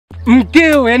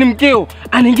Mkeo, yani mkeo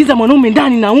anaingiza mwanaume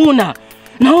ndani, naona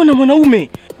mwanaume.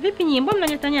 Vipi nyie, mbona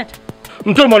mnanyatanyata?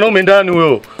 Mtoe mwanaume ndani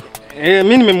huyo.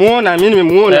 Mimi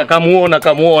nimemuona.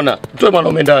 Kamuona. Mtoe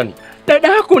mwanaume ndani. Dada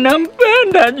yako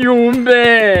nampenda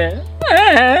Jumbe.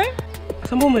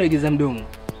 Sasa mbona umelegeza mdomo?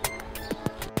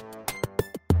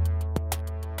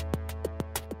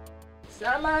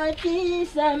 Samaki.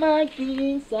 Samaki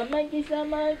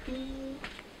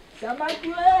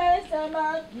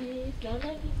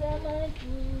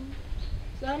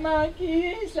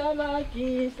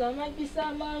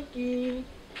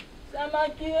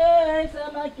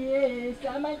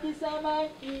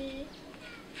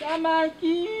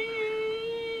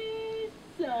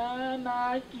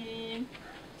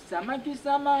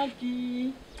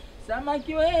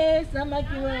we,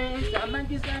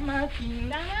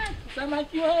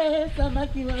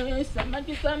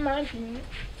 samaki.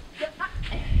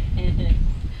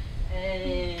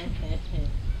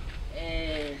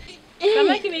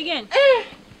 Samaki begani?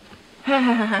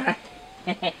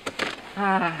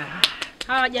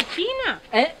 Hawajachina?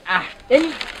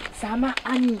 Yaani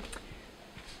samaki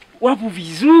wapo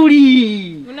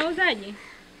vizuri. Unauzaje?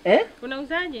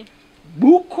 Unauzaje?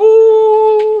 Buku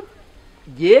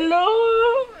jelo.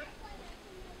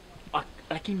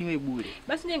 Lakini wewe bure.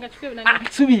 Basi nje ngachukue nani?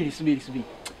 Subiri.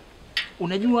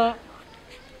 Unajua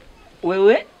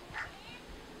wewe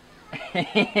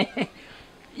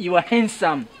you are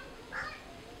handsome.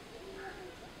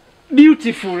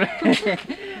 Beautiful.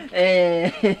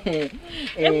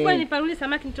 Hebu kwani paruli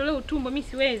samaki nitolee utumbo, mimi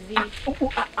siwezi.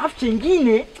 Afu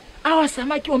nyingine hawa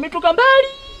samaki wametoka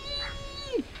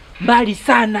mbali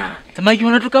sana. Samaki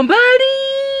wanatoka mbali.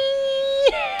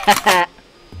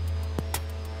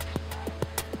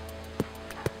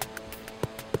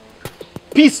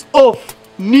 Piece off,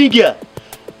 nigga.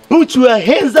 Put your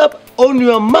hands up on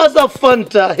your mother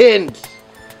Fanta hand.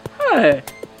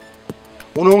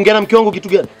 Unaongea na mke wangu kitu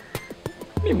gani?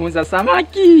 Mimi muuza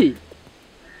samaki.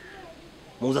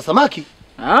 Muuza samaki?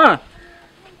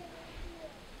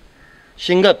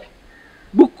 Shingapi?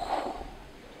 Buku.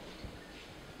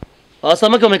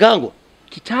 Samaki wamekaangwa?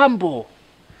 Kitambo.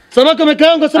 Samaki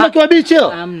wamekaangwa, samaki wa bichi hao?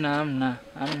 Hamna.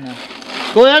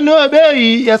 Kwa yani wewe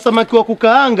bei ya samaki wa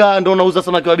kukaanga ndio unauza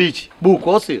samaki wa bichi?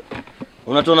 Buku, au sio?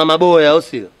 Unatona maboya, au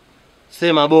sio?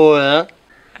 Sema maboya.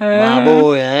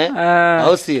 Maboya,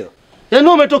 au sio? Yaani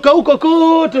umetoka huko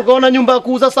kote ukaona nyumba ya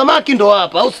kuuza samaki ndo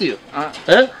hapa, au sio?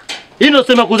 Hii ndio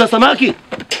sema kuuza samaki?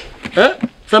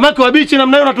 Samaki wa bichi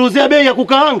namna hiyo unatuuzia bei ya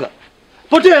kukaanga?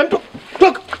 Potea mtu.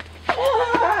 Toka.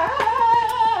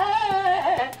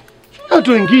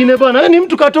 Watu wengine bwana, yaani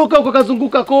mtu katoka huko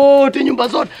kazunguka kote nyumba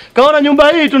zote. Kaona nyumba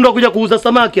hii tu ndo kuja kuuza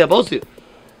samaki hapa, au sio?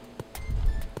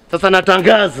 Sasa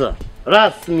natangaza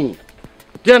rasmi.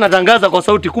 Tena natangaza kwa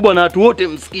sauti kubwa na watu wote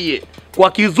msikie.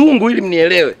 Kwa kizungu ili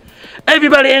mnielewe.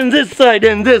 Everybody on this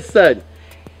side.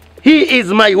 He is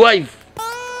my wife.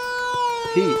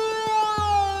 He.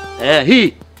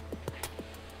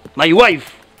 My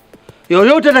wife.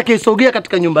 Yoyote atakayesogea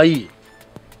katika nyumba hii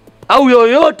au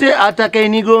yoyote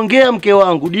atakayenigongea mke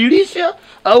wangu dirisha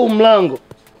au mlango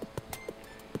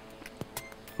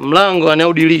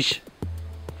anaodirisha,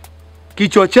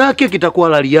 kichwa chake kitakuwa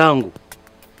lali yangu.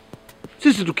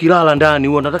 Sisi tukilala ndani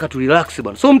huwa nataka tu relax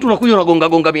bwana. So mtu unakuja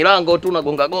unagonga milango tu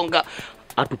unagonga.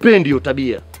 Atupendi hiyo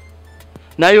tabia.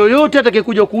 Na yoyote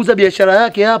atakayekuja kuuza biashara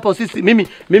yake hapa sisi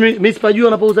mimi sipajua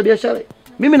anapouza biashara.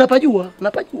 Mimi napajua.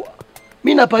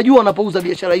 Mimi napajua anapouza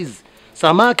biashara hizi.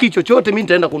 Samaki chochote mimi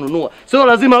nitaenda kununua. Sio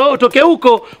lazima wewe utoke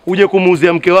huko uje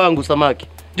kumuuzia mke wangu samaki.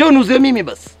 Njoo niuzie mimi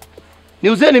basi.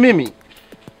 Niuzeni mimi.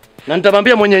 Na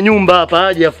nitamwambia mwenye nyumba hapa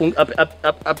aje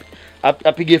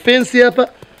apige fence hapa.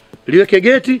 Liweke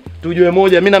geti, tujue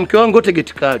moja, mimi na mke wangu wote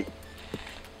geti kali.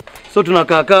 So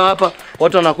tunakaa hapa,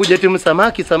 watu wanakuja eti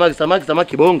samaki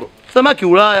bongo. Samaki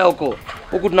Ulaya huko.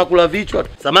 Huku tunakula vichwa.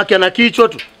 Samaki ana kichwa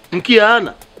tu, mkia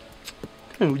hana.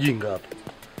 Ujinga hapa.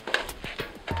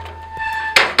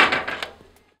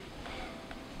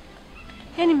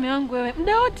 Yaani mume wangu wewe,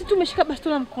 muda wote tu umeshika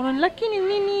bastola mkononi, lakini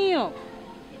nini hiyo?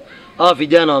 Hawa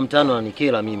vijana wa mtano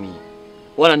wanikera mimi.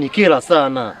 Wananikera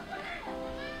sana.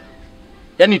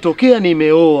 Yaani tokea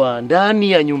nimeoa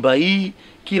ndani ya nyumba hii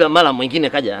kila mara mwingine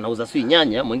kaja anauza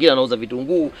nyanya, mwingine anauza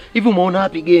vitunguu. Hivi umeona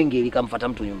wapi genge likamfuata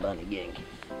mtu nyumbani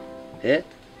genge?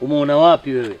 Umeona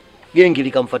wapi wewe? Genge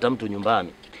likamfuata mtu nyumbani.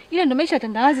 Ile ndio maisha ya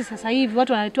tandawazi sasa hivi,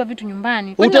 watu wanaletewa vitu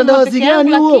nyumbani. Utandawazi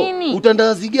gani huo?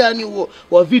 Utandawazi gani huo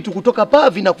wa vitu kutoka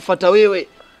pavi na kufuata wewe?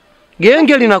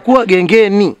 Genge linakuwa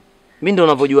gengeni. Mimi ndio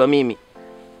ninavyojua mimi.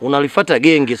 Unalifuata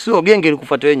genge, sio genge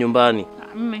likufuata wewe nyumbani.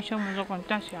 Mimi maisha mwanzo kwa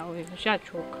nitashi wewe,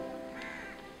 nishachoka.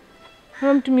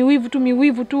 Wewe mtu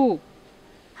miwivu tu.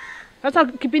 Sasa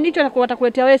kipindi hicho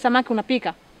watakuletea wewe samaki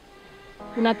unapika.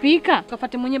 Unapika,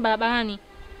 kafuate mwenyewe barabarani.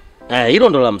 Hilo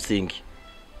ndo la msingi.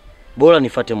 Bora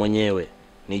nifuate mwenyewe.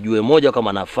 Nijue moja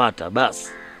kama nafuata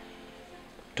basi.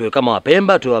 Tuwe kama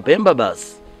Wapemba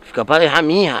basi. Fika pale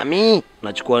hami.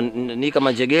 Nachukua ni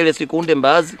kama njegele sikunde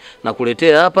mbazi na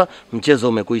kuletea hapa, mchezo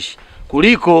umekwisha.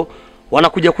 Kuliko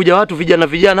wanakuja watu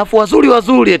vijana afu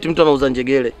wazuri eti mtu anauza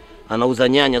njegele, anauza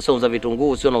nyanya, sio anauza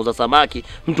vitunguu, sio anauza samaki.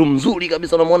 Mtu mzuri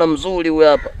kabisa unamwona mzuri huyu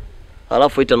hapa.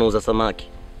 Alafu eti anauza samaki.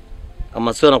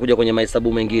 Kama sio anakuja kwenye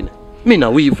mahesabu mengine. Mimi na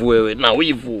wivu wewe,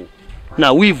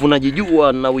 na wivu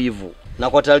najijua na wivu. Na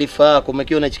kwa taarifa yako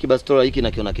umekiona hichi kibastola hiki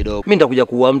na kiona kidogo. Mimi nitakuja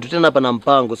kuua mtu tena hapa na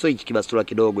mpango, sio hichi kibastola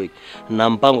kidogo hiki. Na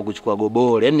mpango kuchukua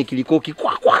gobole, yani kilikoki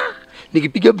kwa.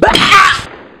 Nikipiga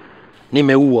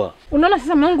nimeua. Unaona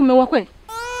sasa mume wangu umeua kweli?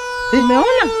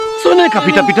 Umeona? Sio naye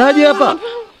kapita-pitaje hapa?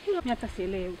 Mimi hata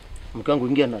sielewi. Mke wangu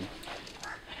ingia ndani.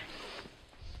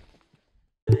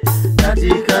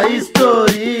 Katika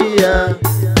historia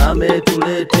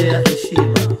ametuletea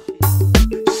heshima.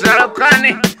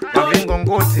 Sarakani,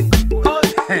 Vingongozi.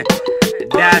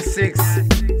 Da 6.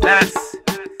 That's